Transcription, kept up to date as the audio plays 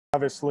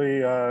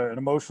Obviously, an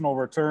emotional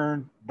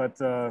return, but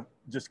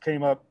just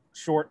came up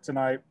short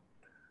tonight.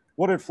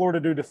 What did Florida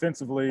do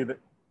defensively that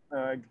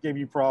gave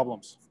you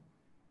problems?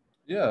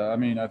 Yeah, I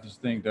mean, I just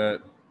think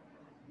that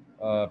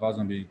if I was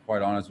going to be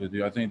quite honest with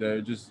you, I think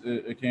that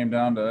it came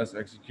down to us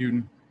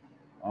executing.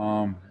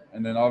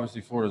 And then obviously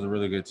Florida's a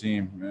really good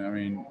team. I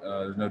mean,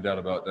 there's no doubt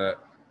about that.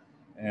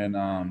 And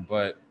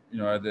but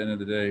at the end of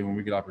the day, when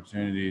we get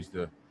opportunities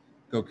to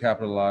go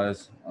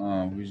capitalize,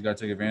 we just got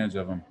to take advantage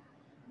of them.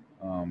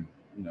 Um,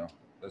 you know,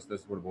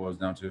 that's what it boils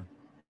down to.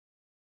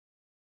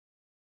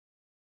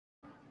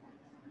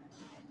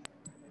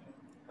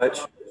 Hutch.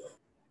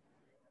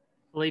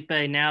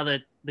 Feleipe, now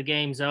that the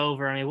game's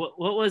over, I mean,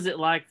 what was it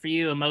like for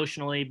you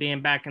emotionally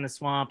being back in the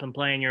swamp and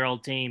playing your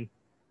old team?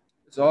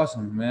 It's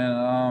awesome,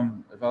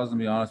 man. If I was gonna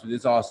be honest with you,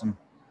 it's awesome.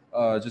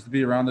 Just to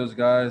be around those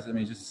guys. I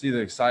mean, just to see the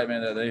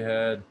excitement that they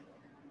had,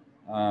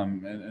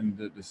 and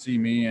to see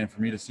me and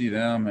for me to see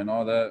them and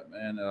all that,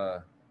 and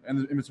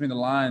in between the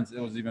lines, it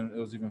was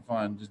even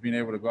fun. Just being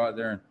able to go out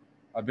there, and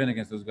I've been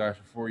against those guys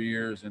for 4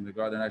 years, and to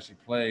go out there and actually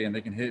play, and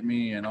they can hit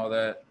me and all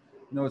that.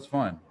 It's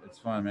fun. It's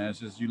fun, man. It's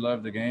just you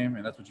love the game,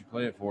 and that's what you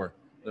play it for.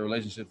 The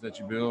relationships that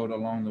you build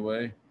along the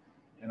way,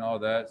 and all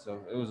that. So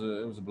it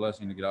was a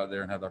blessing to get out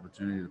there and have the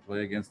opportunity to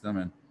play against them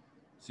and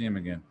see them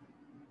again.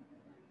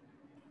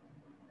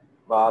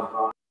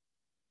 Bob.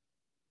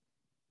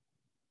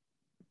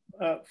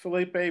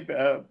 Feleipe,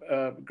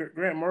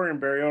 Grant Murray and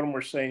Barry Odom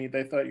were saying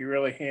they thought you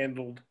really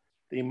handled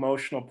the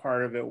emotional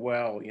part of it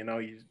well.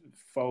 You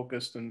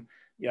focused and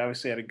you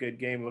obviously had a good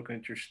game looking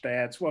at your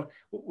stats. Well,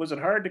 was it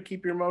hard to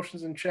keep your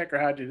emotions in check, or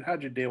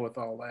how'd you deal with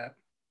all that?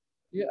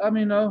 Yeah, I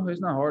mean, no, it's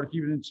not hard to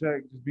keep it in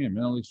check. Just being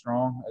mentally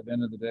strong at the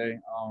end of the day.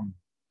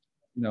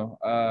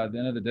 At the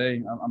end of the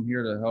day, I'm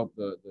here to help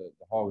the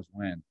Hogs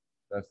win.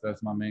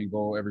 That's my main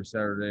goal every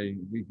Saturday,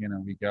 week in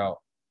and week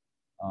out.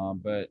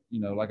 But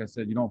like I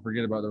said, you don't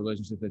forget about the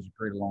relationship that you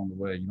create along the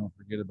way. You don't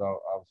forget about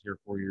I was here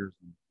 4 years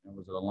and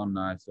was an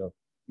alumni, so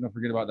you don't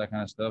forget about that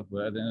kind of stuff.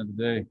 But at the end of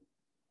the day,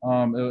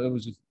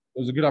 it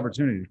was a good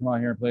opportunity to come out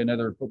here and play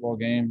another football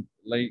game,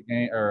 late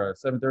game or a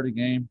 7:30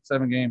 game,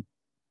 7 game.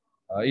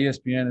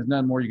 ESPN is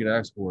nothing more you could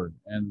ask for.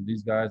 And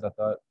these guys, I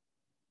thought,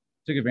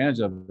 took advantage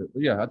of it.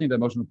 But yeah, I think the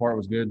emotional part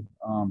was good.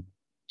 Thought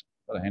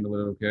I handled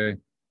it okay.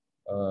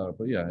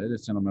 But yeah, it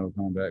is sentimental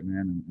coming back,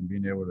 man, and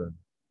being able to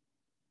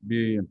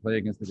be and play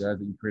against the guys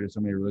that you created so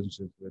many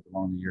relationships with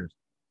along the years.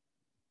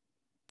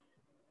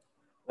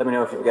 Let me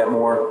know if you've got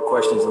more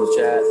questions in the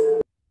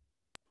chat.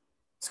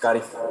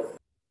 Scotty.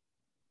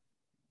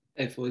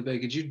 Hey, Feleipe,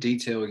 could you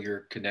detail your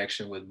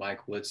connection with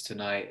Mike Woods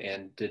tonight?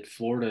 And did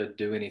Florida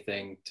do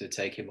anything to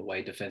take him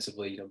away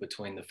defensively,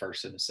 between the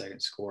first and the second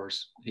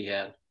scores he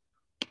had?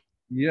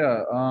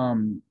 Yeah,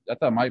 I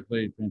thought Mike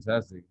played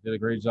fantastic. Did a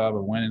great job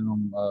of winning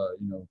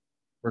them,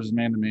 versus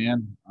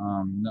man-to-man.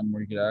 Nothing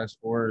more you could ask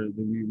for.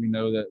 We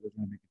know that there's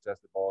going to be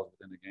contested balls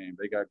within the game.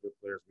 They got good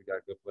players. We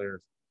got good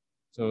players.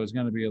 So it's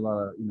going to be a lot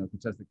of,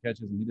 contested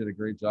catches, and he did a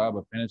great job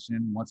of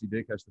finishing once he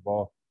did catch the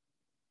ball.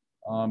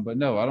 But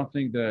no, I don't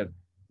think that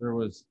there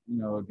was,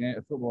 a game.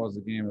 Football is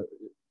a game.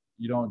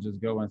 You don't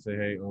just go and say,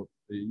 hey,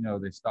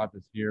 they stopped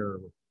us here.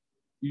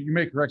 You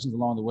make corrections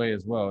along the way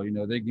as well.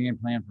 They game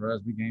plan for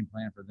us. We game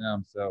plan for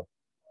them. So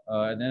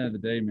at the end of the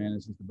day, man,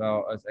 it's just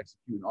about us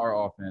executing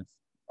our offense.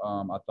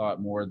 I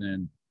thought more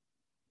than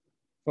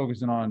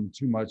focusing on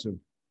too much of,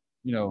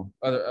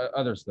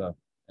 other stuff.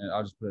 And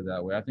I'll just put it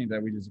that way. I think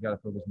that we just got to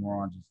focus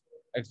more on just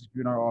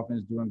executing our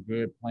offense, doing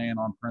good, playing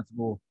on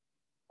principle.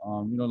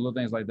 Little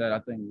things like that. I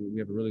think we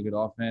have a really good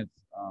offense.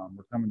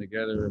 We're coming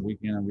together week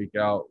in and week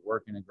out,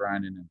 working and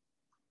grinding,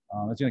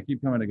 and it's going to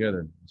keep coming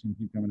together. It's going to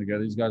keep coming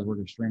together. These guys work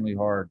extremely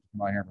hard to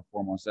come out here and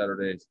perform on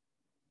Saturdays.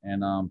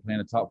 And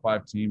playing a top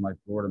 5 team like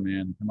Florida,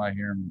 man, come out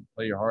here and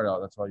play your heart out.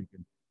 That's all you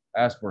can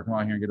ask for. Come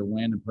out here and get a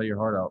win and play your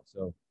heart out.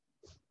 So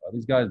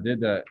these guys did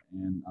that.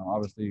 And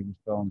obviously we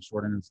fell on the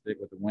short end of the stick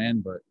with the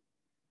win, but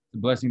it's a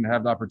blessing to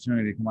have the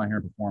opportunity to come out here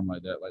and perform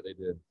like that, like they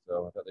did.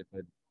 So I thought they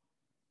played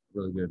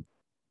really good.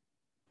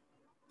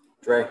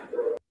 Dre.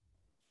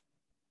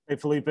 Hey,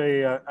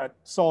 Feleipe, I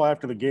saw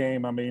after the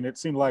game, I mean, it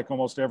seemed like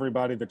almost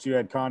everybody that you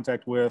had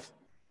contact with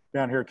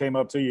down here came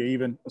up to you,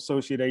 even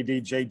Associate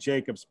AD Jay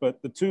Jacobs.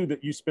 But the two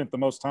that you spent the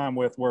most time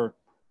with were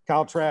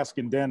Kyle Trask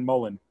and Dan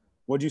Mullen.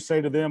 What'd you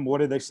say to them? What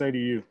did they say to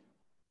you?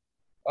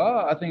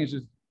 I think it's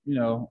just,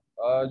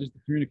 just the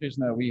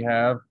communication that we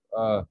have,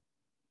 the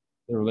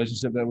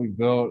relationship that we've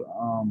built.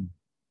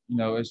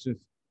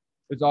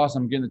 It's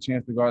awesome getting the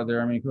chance to go out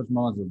there. I mean, Coach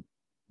Mullen's a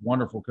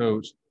wonderful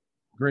coach.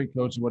 Great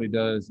coach at what he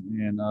does,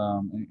 and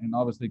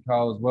obviously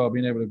Kyle as well,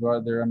 being able to go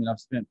out there. I mean,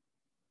 I've spent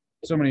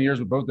so many years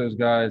with both those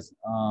guys,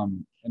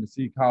 and to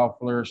see Kyle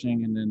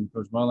flourishing and then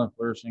Coach Mullen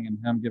flourishing and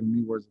him giving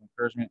me words of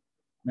encouragement,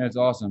 man, it's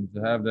awesome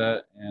to have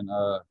that, and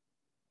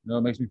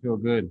it makes me feel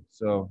good.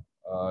 So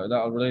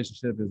that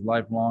relationship is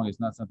lifelong. It's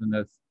not something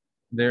that's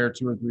there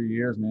 2 or 3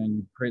 years, man.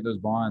 You create those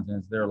bonds, and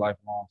it's there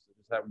lifelong. So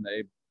just having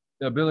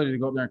the ability to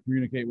go up there and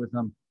communicate with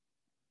him,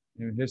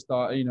 his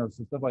thought,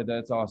 so stuff like that,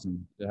 it's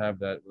awesome to have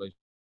that relationship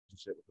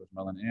with Coach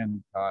Mullen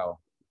and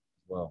Kyle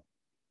as well.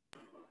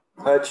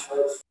 Hutch.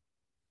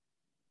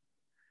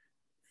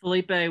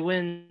 Feleipe,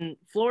 when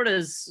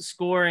Florida's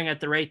scoring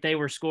at the rate they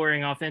were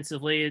scoring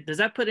offensively, does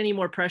that put any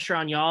more pressure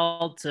on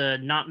y'all to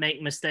not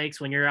make mistakes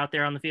when you're out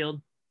there on the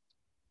field?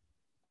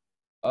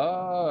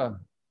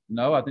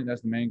 No, I think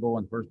that's the main goal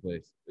in the first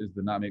place, is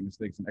to not make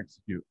mistakes and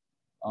execute.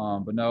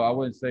 But no, I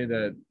wouldn't say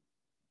that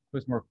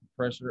puts more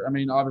pressure. I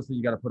mean, obviously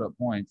you got to put up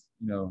points.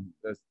 You know,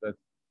 that's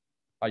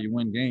how you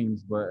win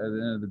games. But at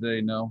the end of the day,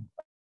 no,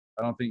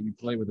 I don't think you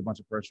play with a bunch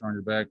of pressure on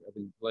your back. I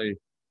think you play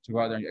to go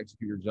out there and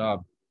execute your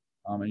job.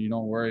 And you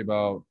don't worry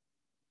about,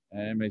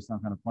 and it may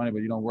sound kind of funny,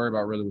 but you don't worry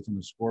about really what's on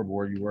the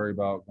scoreboard. You worry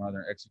about going out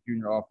there and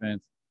executing your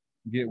offense,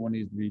 get what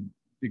needs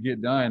to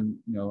get done,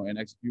 you know, and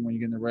execute when you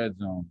get in the red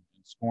zone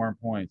and scoring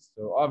points.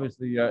 So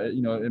obviously,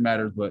 you know, it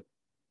matters, but at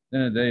the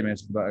end of the day, man,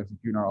 it's just about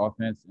executing our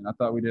offense. And I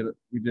thought we did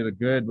a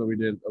good, but we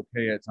did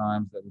okay at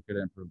times that we could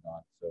have improved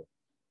on. So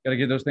got to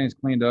get those things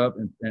cleaned up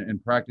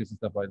and practice and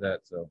stuff like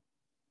that. So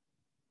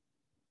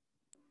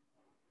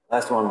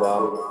Last one,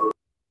 Bob.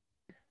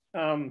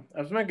 I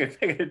was making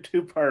a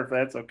two-part, if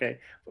that's okay.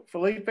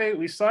 Feleipe,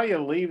 we saw you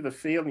leave the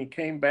field and you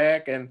came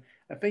back, and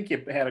I think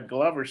you had a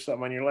glove or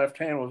something on your left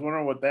hand. I was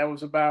wondering what that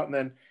was about. And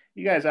then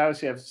you guys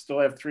obviously still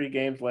have 3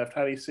 games left.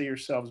 How do you see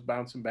yourselves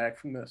bouncing back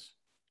from this?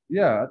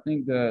 yeah, I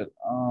think that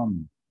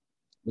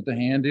with the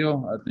hand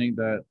deal, I think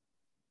that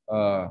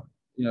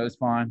you know, it's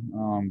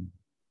fine.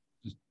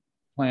 Just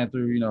playing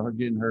through, you know, her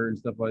getting hurt and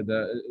stuff like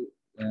that,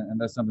 and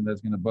that's something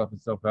that's going to buff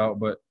itself out.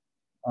 But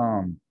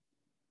hold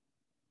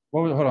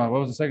on,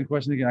 what was the second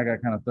question again? I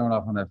got kind of thrown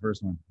off on that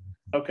first one.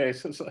 Okay,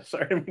 so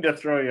sorry to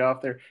throw you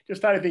off there.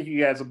 Just how do you think you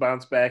guys will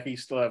bounce back? You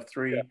still have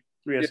three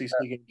SEC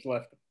games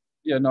left.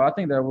 Yeah, no, I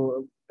think that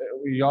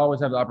we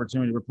always have the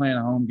opportunity. We're playing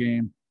a home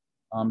game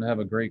to have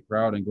a great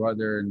crowd and go out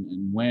there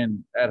and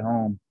win at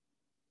home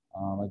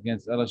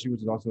against LSU,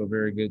 which is also a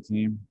very good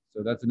team.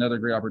 So that's another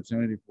great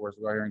opportunity for us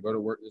to go out here and go to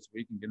work this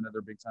week and get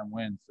another big time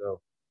win. So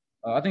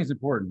I think it's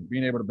important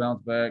being able to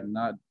bounce back,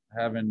 not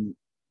having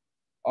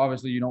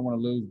obviously you don't want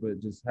to lose, but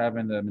just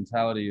having the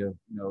mentality of,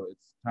 you know,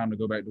 it's time to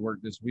go back to work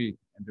this week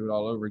and do it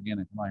all over again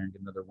and come out here and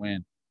get another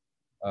win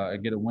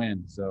and get a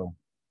win. So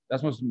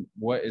that's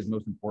what is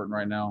most important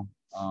right now,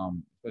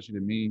 especially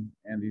to me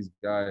and these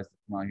guys to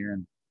come out here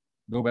and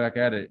go back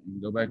at it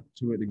and go back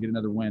to it to get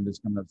another win this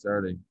coming up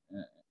Saturday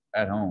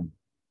at home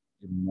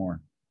even more.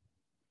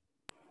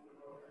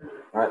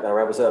 All right, that'll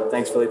wrap us up.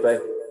 Thanks, Feleipe.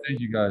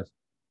 Thank you, guys.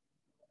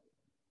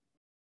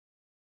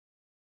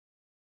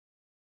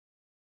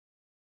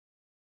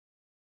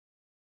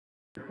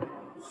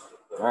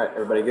 All right,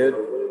 everybody good?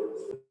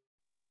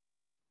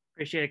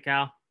 Appreciate it,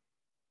 Cal.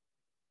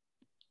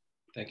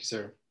 Thank you,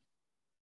 sir.